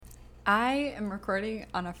I am recording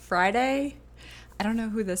on a Friday. I don't know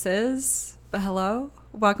who this is, but hello.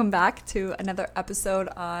 Welcome back to another episode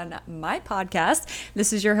on my podcast.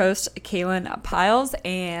 This is your host, Kaylin Piles,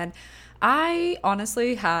 and I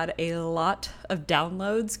honestly had a lot of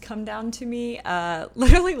downloads come down to me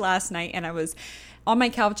literally last night, and I was on my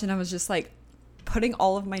couch and I was just like putting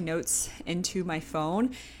all of my notes into my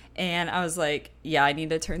phone, and I was like, yeah, I need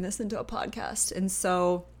to turn this into a podcast. And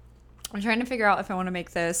so I'm trying to figure out if I want to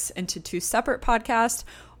make this into two separate podcasts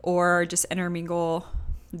or just intermingle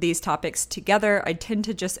these topics together. I tend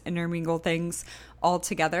to just intermingle things all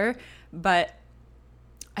together, but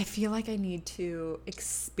I feel like I need to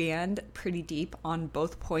expand pretty deep on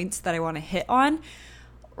both points that I want to hit on.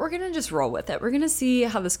 We're going to just roll with it. We're going to see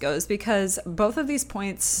how this goes because both of these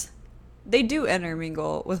points, they do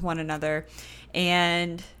intermingle with one another.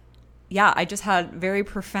 And yeah, I just had very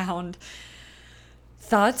profound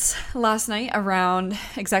thoughts last night around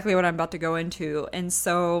exactly what I'm about to go into. And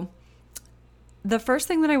so the first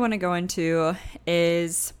thing that I want to go into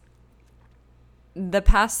is the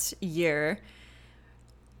past year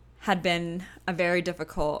had been a very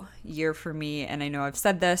difficult year for me. And I know I've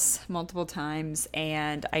said this multiple times,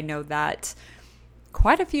 and I know that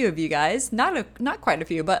quite a few of you guys, not quite a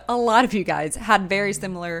few, but a lot of you guys had very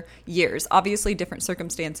similar years. Obviously, different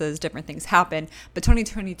circumstances, different things happen, but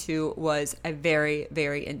 2022 was a very,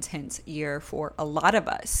 very intense year for a lot of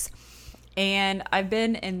us. And I've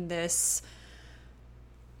been in this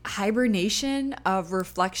hibernation of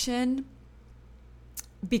reflection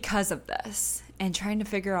because of this and trying to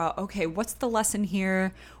figure out, okay, what's the lesson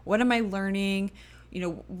here? What am I learning?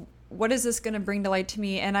 What is this going to bring to light to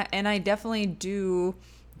me? And I definitely do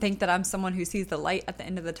think that I'm someone who sees the light at the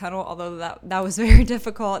end of the tunnel, although that was very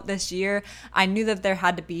difficult this year. I knew that there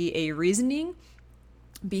had to be a reasoning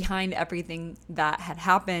behind everything that had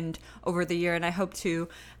happened over the year, and I hope to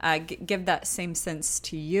give that same sense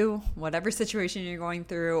to you, whatever situation you're going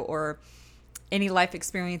through or any life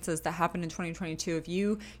experiences that happened in 2022. If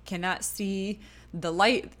you cannot see the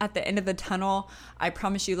light at the end of the tunnel, I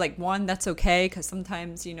promise you, one, that's okay, because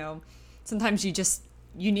sometimes you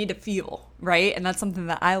need to feel, right? And that's something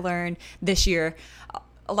that I learned this year.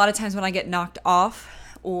 A lot of times when I get knocked off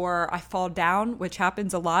or I fall down, which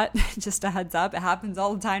happens a lot, just a heads up, it happens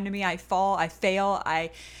all the time to me. I fall, I fail,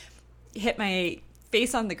 I hit my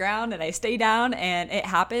face on the ground and I stay down, and it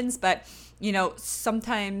happens. But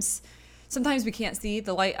sometimes we can't see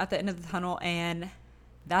the light at the end of the tunnel, and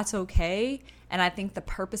that's okay. And I think the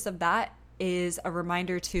purpose of that is a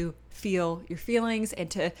reminder to feel your feelings and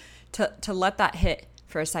to let that hit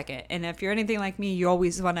for a second. And if you're anything like me, you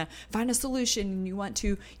always want to find a solution and you want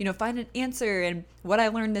to, find an answer. And what I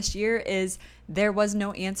learned this year is there was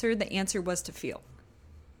no answer. The answer was to feel.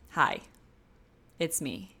 Hi, it's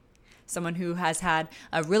me. Someone who has had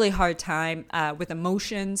a really hard time with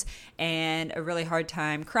emotions and a really hard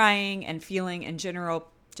time crying and feeling in general,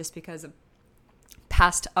 just because of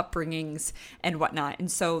past upbringings and whatnot. And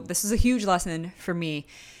so this is a huge lesson for me,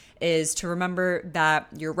 is to remember that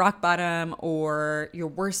your rock bottom or your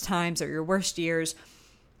worst times or your worst years,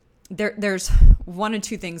 there's one or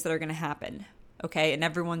two things that are going to happen. Okay. And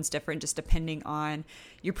everyone's different, just depending on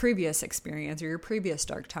your previous experience or your previous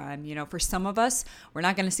dark time. For some of us, we're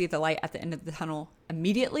not going to see the light at the end of the tunnel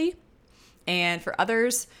immediately. And for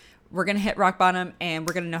others, we're going to hit rock bottom and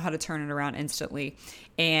we're going to know how to turn it around instantly.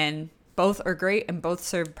 And both are great and both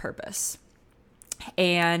serve purpose.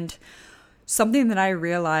 And something that I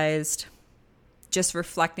realized just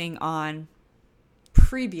reflecting on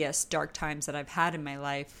previous dark times that I've had in my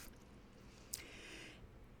life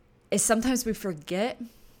is sometimes we forget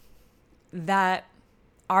that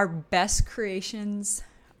our best creations,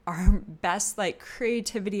 our best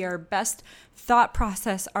creativity, our best thought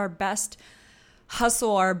process, our best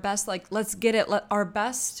hustle, our best let's get it, our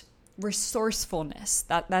best resourcefulness,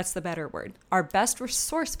 that's the better word. Our best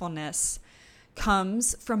resourcefulness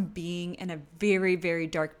comes from being in a very, very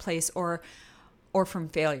dark place or from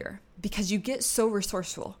failure, because you get so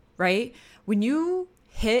resourceful, right? When you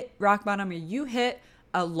hit rock bottom or you hit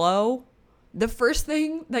a low, the first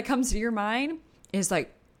thing that comes to your mind is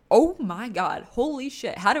oh my God, holy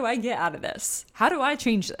shit, how do I get out of this? How do I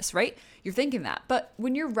change this, right? You're thinking that. But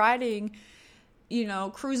when you're riding,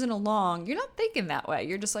 cruising along, you're not thinking that way.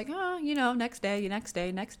 You're just next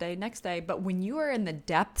day. But when you are in the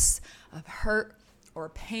depths of hurt or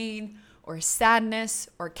pain or sadness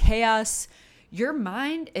or chaos, your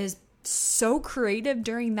mind is so creative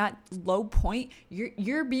during that low point.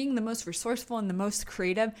 You're being the most resourceful and the most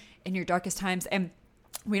creative in your darkest times. And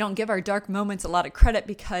we don't give our dark moments a lot of credit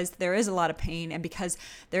because there is a lot of pain and because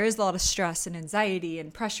there is a lot of stress and anxiety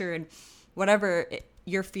and pressure and whatever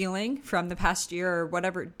you're feeling from the past year or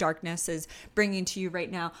whatever darkness is bringing to you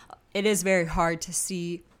right now, it is very hard to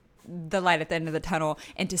see the light at the end of the tunnel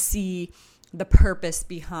and to see the purpose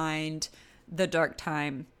behind the dark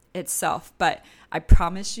time itself. But I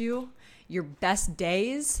promise you, your best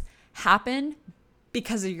days happen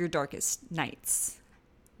because of your darkest nights,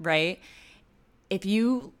 right? If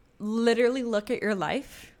you literally look at your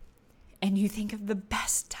life and you think of the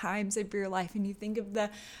best times of your life and you think of the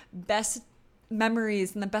best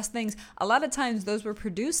memories and the best things, a lot of times those were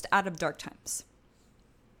produced out of dark times.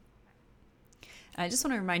 And I just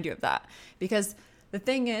want to remind you of that, because the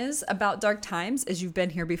thing is about dark times is you've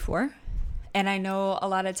been here before. And I know a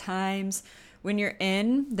lot of times when you're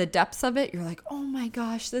in the depths of it, you're like, oh my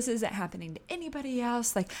gosh, this isn't happening to anybody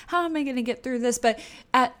else. Like, how am I going to get through this? But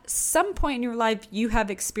at some point in your life, you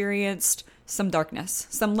have experienced some darkness,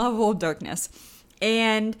 some level of darkness.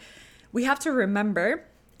 And we have to remember,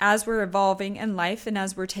 as we're evolving in life and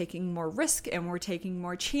as we're taking more risk and we're taking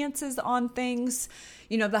more chances on things,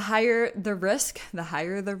 you know, the higher the risk, the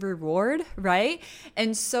higher the reward, right?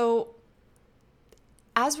 And so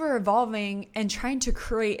as we're evolving and trying to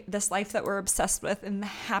create this life that we're obsessed with in the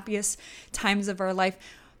happiest times of our life,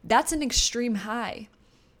 that's an extreme high.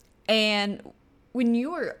 And when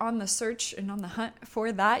you are on the search and on the hunt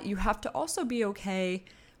for that, you have to also be okay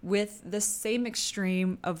with the same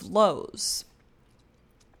extreme of lows.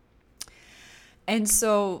 And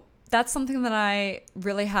so that's something that I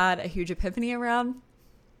really had a huge epiphany around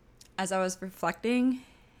as I was reflecting,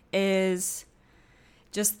 is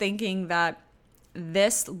just thinking that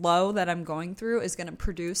this low that I'm going through is going to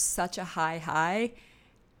produce such a high,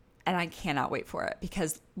 and I cannot wait for it.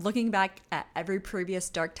 Because looking back at every previous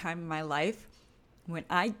dark time in my life, when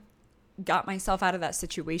I got myself out of that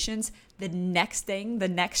situations, the next thing, the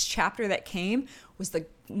next chapter that came was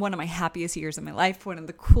one of my happiest years of my life, one of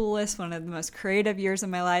the coolest, one of the most creative years of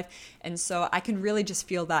my life. And so I can really just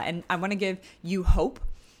feel that. And I want to give you hope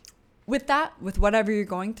with that, with whatever you're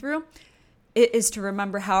going through. It is to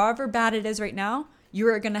remember, however bad it is right now, you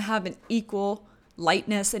are going to have an equal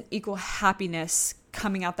lightness and equal happiness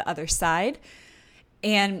coming out the other side.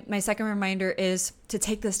 And my second reminder is to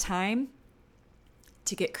take this time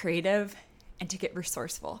to get creative and to get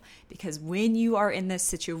resourceful. Because when you are in this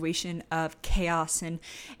situation of chaos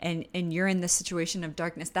and you're in this situation of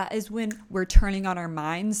darkness, that is when we're turning on our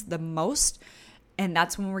minds the most. And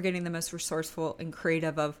that's when we're getting the most resourceful and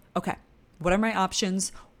creative of, okay, what are my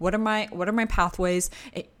options? What are my pathways?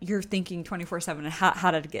 You're thinking 24/7 and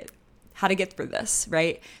how to get through this,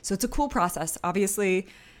 right? So it's a cool process. Obviously,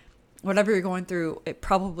 whatever you're going through, it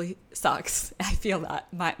probably sucks. I feel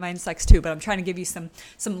that mine sucks too. But I'm trying to give you some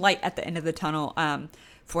light at the end of the tunnel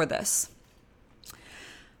for this.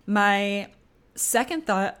 My second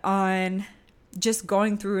thought on just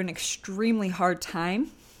going through an extremely hard time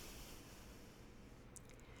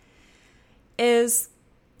is,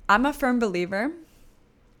 I'm a firm believer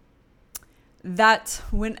that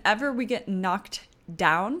whenever we get knocked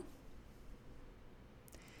down,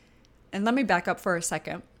 and let me back up for a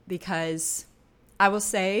second, because I will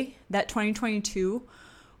say that 2022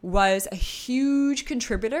 was a huge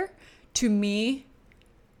contributor to me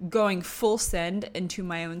going full send into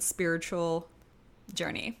my own spiritual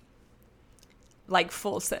journey. Like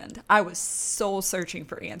full send. I was soul searching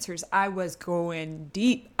for answers. I was going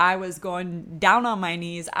deep. I was going down on my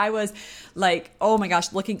knees. I was like, oh my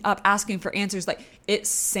gosh, looking up, asking for answers. Like, it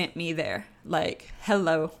sent me there. Like,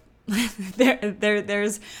 hello.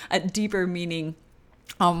 There's a deeper meaning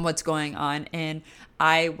on what's going on, and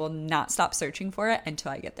I will not stop searching for it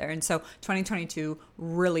until I get there. And so 2022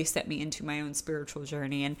 really sent me into my own spiritual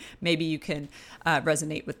journey, and maybe you can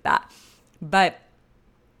resonate with that. But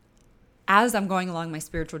as I'm going along my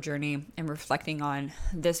spiritual journey and reflecting on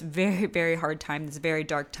this very, very hard time, this very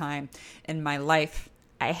dark time in my life,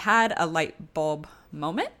 I had a light bulb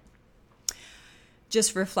moment,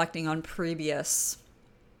 just reflecting on previous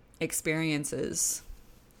experiences.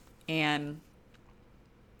 And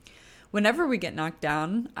whenever we get knocked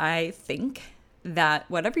down, I think that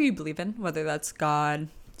whatever you believe in, whether that's God,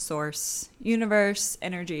 source, universe,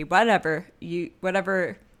 energy, whatever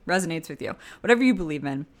resonates with you, whatever you believe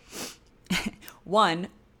in, one,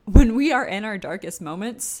 when we are in our darkest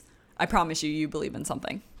moments, I promise you believe in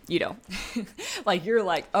something. You know, like you're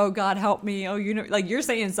like, oh God, help me. Oh, you know, like you're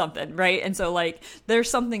saying something, right? And so like, there's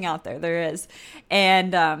something out there. There is.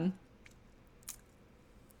 And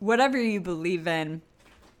whatever you believe in,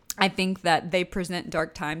 I think that they present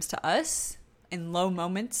dark times to us and low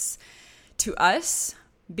moments to us,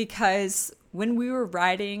 because when we were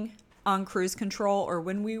riding on cruise control, or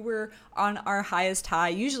when we were on our highest high.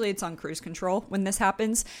 Usually it's on cruise control when this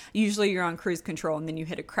happens. Usually you're on cruise control and then you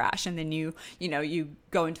hit a crash and then you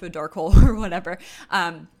go into a dark hole or whatever.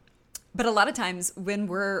 But a lot of times when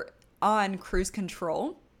we're on cruise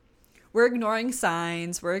control, we're ignoring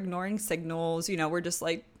signs, we're ignoring signals, we're just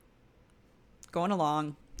like going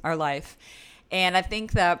along our life. And I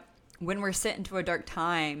think that when we're sent into a dark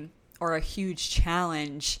time or a huge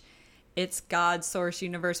challenge, it's God, source,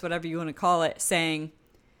 universe, whatever you want to call it, saying,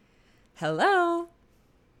 hello,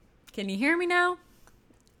 can you hear me now?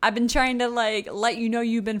 I've been trying to let you know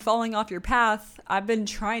you've been falling off your path. I've been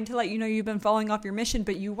trying to let you know you've been falling off your mission,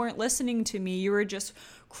 but you weren't listening to me. You were just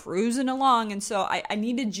cruising along. And so I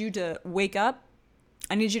needed you to wake up.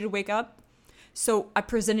 I need you to wake up. So I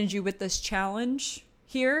presented you with this challenge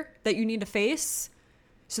here that you need to face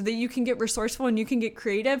so that you can get resourceful and you can get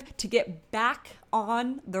creative to get back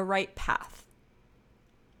on the right path.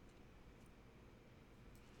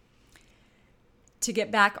 To get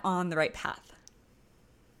back on the right path.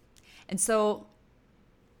 And so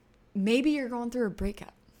maybe you're going through a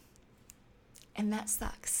breakup and that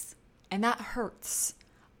sucks and that hurts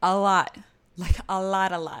a lot, like a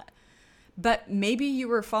lot. But maybe you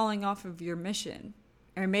were falling off of your mission,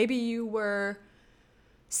 or maybe you were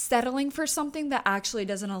settling for something that actually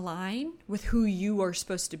doesn't align with who you are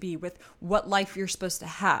supposed to be, with what life you're supposed to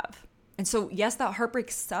have. And so, yes, that heartbreak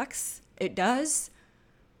sucks. It does.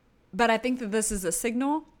 But I think that this is a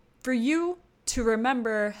signal for you to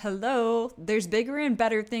remember, hello, there's bigger and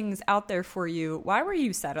better things out there for you. Why were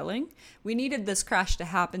you settling? We needed this crash to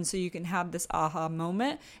happen so you can have this aha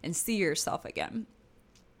moment and see yourself again.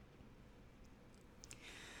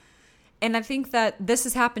 And I think that this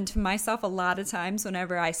has happened to myself a lot of times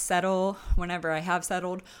whenever I settle, whenever I have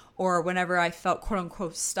settled, or whenever I felt quote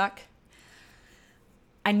unquote stuck.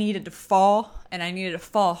 I needed to fall, and I needed to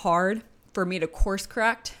fall hard for me to course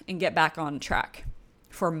correct and get back on track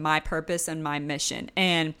for my purpose and my mission.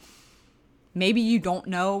 And maybe you don't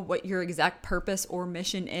know what your exact purpose or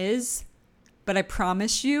mission is, but I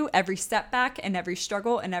promise you, every setback and every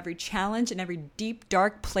struggle and every challenge and every deep,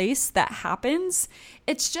 dark place that happens,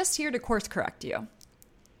 it's just here to course correct you.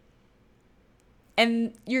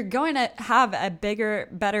 And you're going to have a bigger,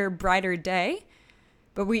 better, brighter day.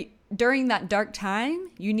 But during that dark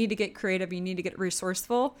time, you need to get creative, you need to get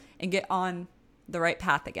resourceful and get on the right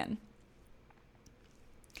path again.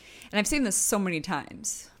 And I've seen this so many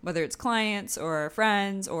times, whether it's clients or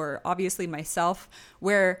friends or obviously myself,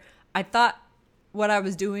 where I thought what I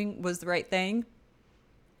was doing was the right thing.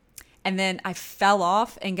 And then I fell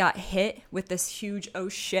off and got hit with this huge oh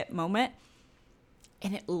shit moment.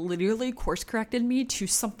 And it literally course corrected me to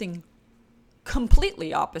something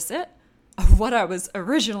completely opposite of what I was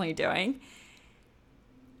originally doing.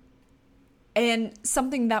 And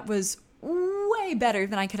something that was way better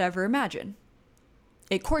than I could ever imagine.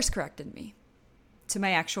 It course corrected me to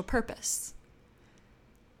my actual purpose.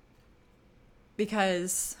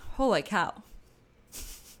 Because, holy cow.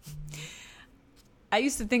 I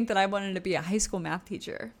used to think that I wanted to be a high school math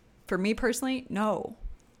teacher. For me personally, no.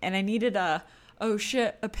 And I needed a, oh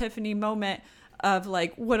shit, epiphany moment of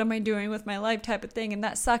like, what am I doing with my life type of thing. And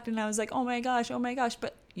that sucked. And I was like, oh my gosh.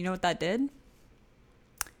 But you know what that did?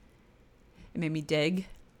 It made me dig.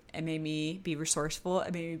 It made me be resourceful.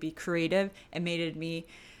 It made me be creative. It made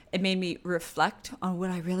me reflect on what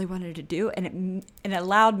I really wanted to do. And it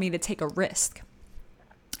allowed me to take a risk.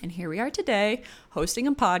 And here we are today, hosting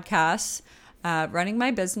a podcast, running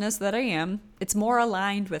my business that I am. It's more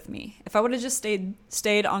aligned with me. If I would have just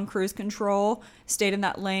stayed on cruise control, stayed in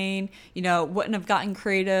that lane, wouldn't have gotten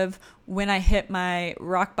creative when I hit my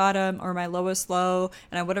rock bottom or my lowest low,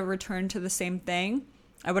 and I would have returned to the same thing.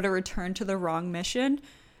 I would have returned to the wrong mission.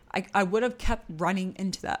 I would have kept running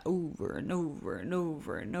into that over and over and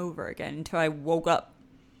over and over again until I woke up.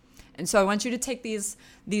 And so I want you to take these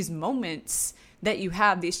moments that you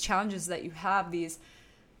have, these challenges that you have, these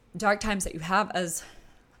dark times that you have as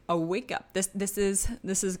a wake up. This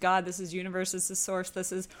is God, this is universe, this is source,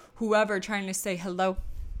 this is whoever trying to say, hello,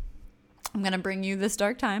 I'm going to bring you this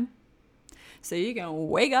dark time so you can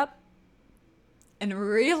wake up and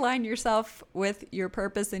realign yourself with your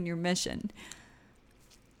purpose and your mission.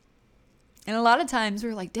 And a lot of times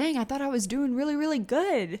we're like, dang, I thought I was doing really, really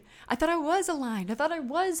good. I thought I was aligned. I thought I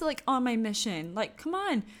was like on my mission. Like, come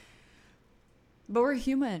on. But we're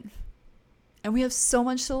human. And we have so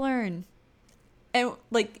much to learn. And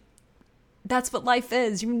like, that's what life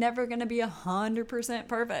is. You're never going to be 100%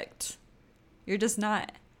 perfect. You're just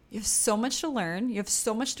not. You have so much to learn. You have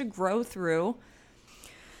so much to grow through.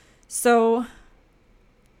 So,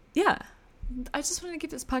 yeah, I just wanted to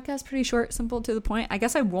keep this podcast pretty short, simple, to the point. I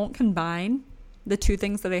guess I won't combine the two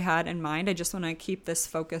things that I had in mind. I just want to keep this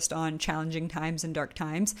focused on challenging times and dark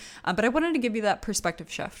times. But I wanted to give you that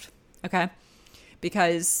perspective shift, okay?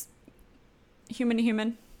 Because human to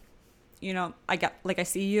human, I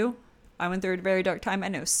see you. I went through a very dark time. I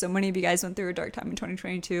know so many of you guys went through a dark time in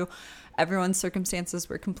 2022. Everyone's circumstances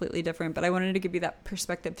were completely different, but I wanted to give you that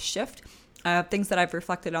perspective shift, things that I've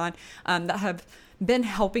reflected on that have been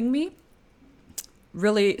helping me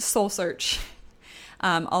really soul search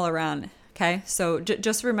all around. Okay, so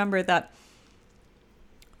just remember that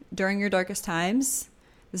during your darkest times,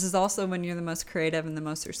 this is also when you're the most creative and the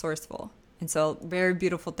most resourceful. And so very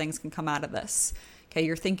beautiful things can come out of this. Okay,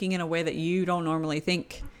 you're thinking in a way that you don't normally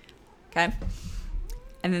think. Okay,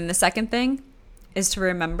 and then the second thing is to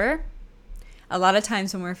remember, a lot of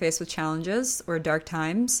times when we're faced with challenges or dark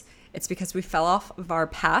times, it's because we fell off of our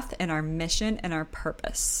path and our mission and our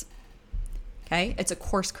purpose. Okay, it's a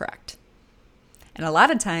course correct. And a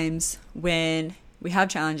lot of times when we have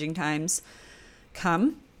challenging times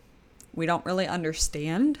come, we don't really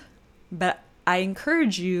understand, but I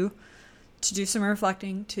encourage you to do some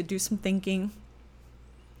reflecting, to do some thinking,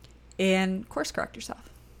 and course correct yourself.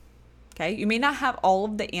 Okay, you may not have all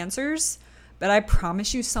of the answers, but I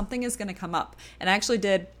promise you something is going to come up. And I actually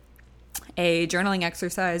did a journaling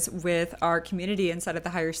exercise with our community inside of the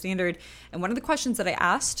Higher Standard. And one of the questions that I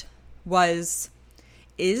asked was,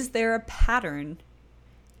 is there a pattern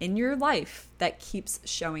in your life that keeps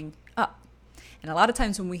showing up? And a lot of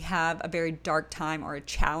times when we have a very dark time or a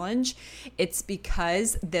challenge, it's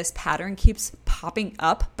because this pattern keeps popping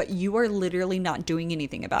up, but you are literally not doing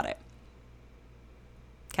anything about it.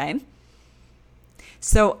 Okay?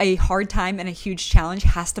 So a hard time and a huge challenge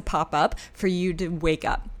has to pop up for you to wake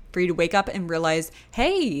up. For you to wake up and realize,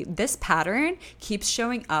 hey, this pattern keeps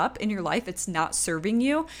showing up in your life. It's not serving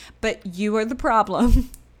you, but you are the problem.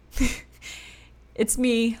 It's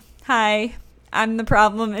me. Hi, I'm the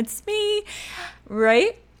problem. It's me.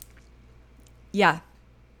 Right? Yeah.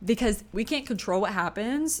 Because we can't control what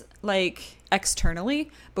happens like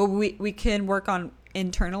externally, but we can work on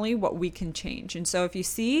internally what we can change. And so if you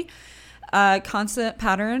see a constant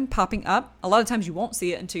pattern popping up, a lot of times you won't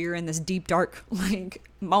see it until you're in this deep, dark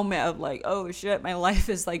moment of oh shit, my life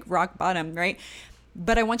is rock bottom, right?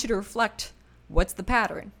 But I want you to reflect, what's the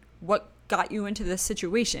pattern? What got you into this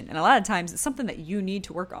situation? And a lot of times it's something that you need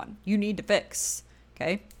to work on. You need to fix,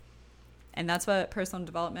 okay? And that's what personal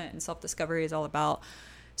development and self-discovery is all about.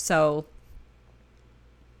 So,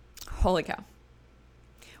 holy cow.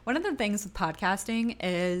 One of the things with podcasting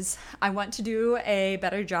is I want to do a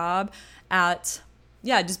better job at,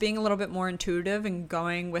 just being a little bit more intuitive and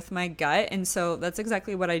going with my gut. And so that's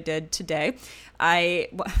exactly what I did today. I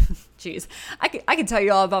could tell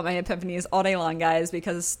you all about my epiphanies all day long, guys,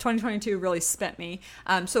 because 2022 really spent me.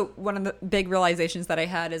 So one of the big realizations that I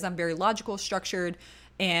had is I'm very logical, structured,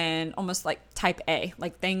 and almost like type A.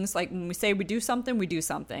 Things when we say we do something, we do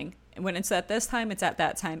something. And when it's at this time, it's at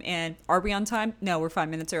that time. And are we on time? No, we're 5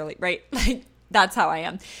 minutes early, right? That's how I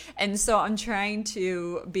am. And so I'm trying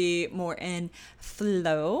to be more in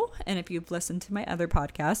flow. And if you've listened to my other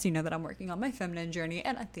podcasts, you know that I'm working on my feminine journey,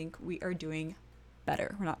 and I think we are doing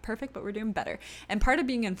better. We're not perfect, but we're doing better. And part of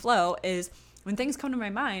being in flow is when things come to my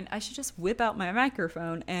mind, I should just whip out my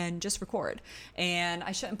microphone and just record. And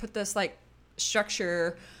I shouldn't put this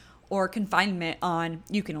structure or confinement on,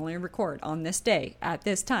 you can only record on this day at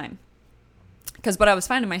this time. Because what I was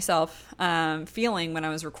finding myself feeling when I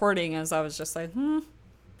was recording is I was just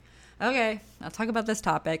okay, I'll talk about this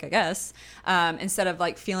topic, I guess, instead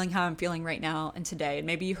of feeling how I'm feeling right now and today. And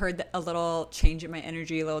maybe you heard a little change in my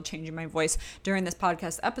energy, a little change in my voice during this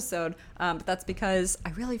podcast episode, but that's because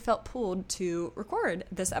I really felt pulled to record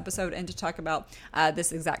this episode and to talk about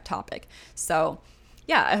this exact topic. So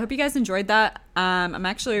yeah, I hope you guys enjoyed that. I'm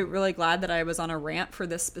actually really glad that I was on a rant for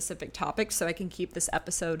this specific topic so I can keep this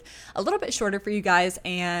episode a little bit shorter for you guys,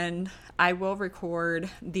 and I will record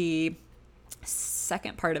the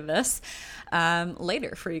second part of this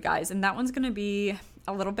later for you guys, and that one's going to be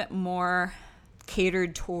a little bit more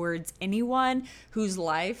catered towards anyone whose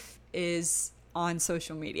life is on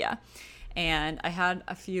social media. And I had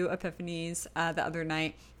a few epiphanies the other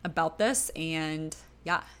night about this, and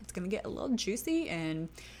yeah, it's going to get a little juicy and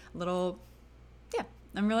a little,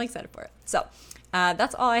 I'm really excited for it. So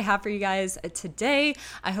that's all I have for you guys today.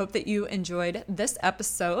 I hope that you enjoyed this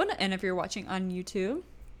episode. And if you're watching on YouTube,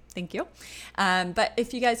 thank you. But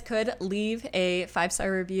if you guys could leave a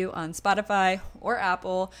 5-star review on Spotify or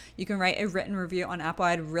Apple, you can write a written review on Apple.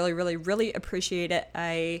 I'd really, really, really appreciate it.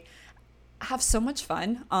 I have so much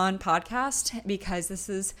fun on podcast because this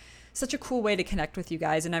is such a cool way to connect with you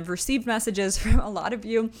guys. And I've received messages from a lot of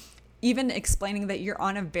you even explaining that you're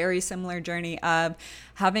on a very similar journey of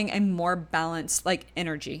having a more balanced like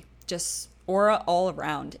energy, just aura all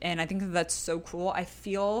around. And I think that that's so cool. I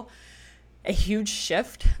feel a huge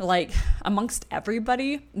shift like amongst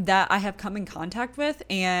everybody that I have come in contact with.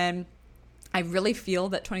 And I really feel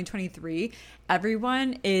that 2023,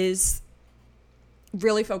 everyone is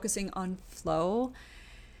really focusing on flow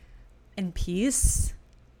and peace.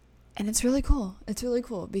 And it's really cool. It's really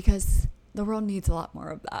cool because the world needs a lot more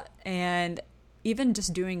of that. And even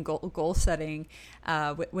just doing goal setting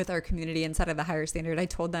with our community inside of the Higher Standard, I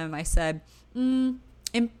told them, I said, in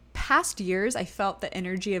past years, I felt the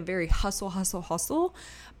energy of very hustle.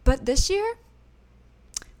 But this year,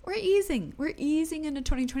 we're easing into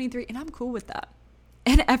 2023, and I'm cool with that.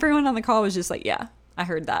 And everyone on the call was just like, yeah, I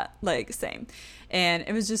heard that, like same. And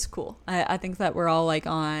it was just cool. I think that we're all like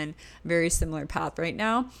on a very similar path right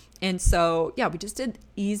now. And so, yeah, we just did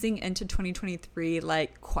easing into 2023,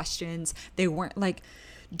 like questions. They weren't like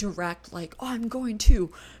direct, like, oh, I'm going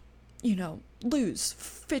to, lose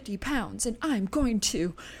 50 pounds and I'm going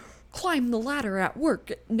to climb the ladder at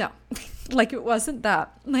work. No, like it wasn't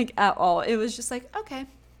that like at all. It was just like, okay,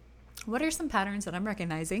 what are some patterns that I'm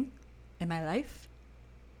recognizing in my life?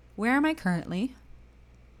 Where am I currently?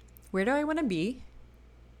 Where do I want to be?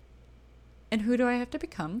 And who do I have to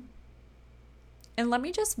become? And let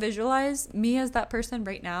me just visualize me as that person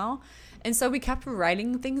right now. And so we kept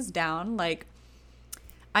writing things down. Like,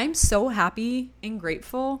 I'm so happy and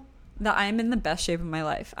grateful that I'm in the best shape of my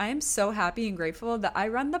life. I am so happy and grateful that I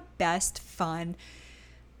run the best fun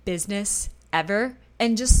business ever.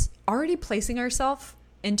 And just already placing ourselves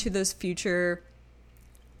into those future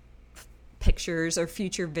pictures or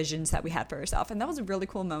future visions that we had for ourselves. And that was a really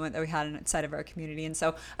cool moment that we had inside of our community. And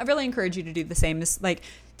so I really encourage you to do the same. Just like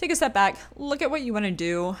take a step back, look at what you want to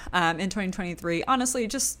do in 2023. Honestly,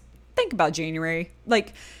 just think about January.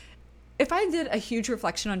 Like if I did a huge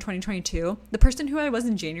reflection on 2022, the person who I was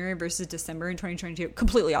in January versus December in 2022,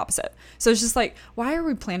 completely opposite. So it's just like, why are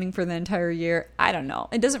we planning for the entire year? I don't know.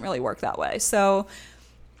 It doesn't really work that way. So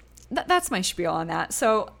that's my spiel on that.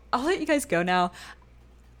 So I'll let you guys go now.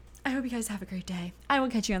 I hope you guys have a great day. I will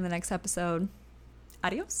catch you on the next episode.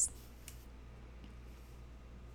 Adios.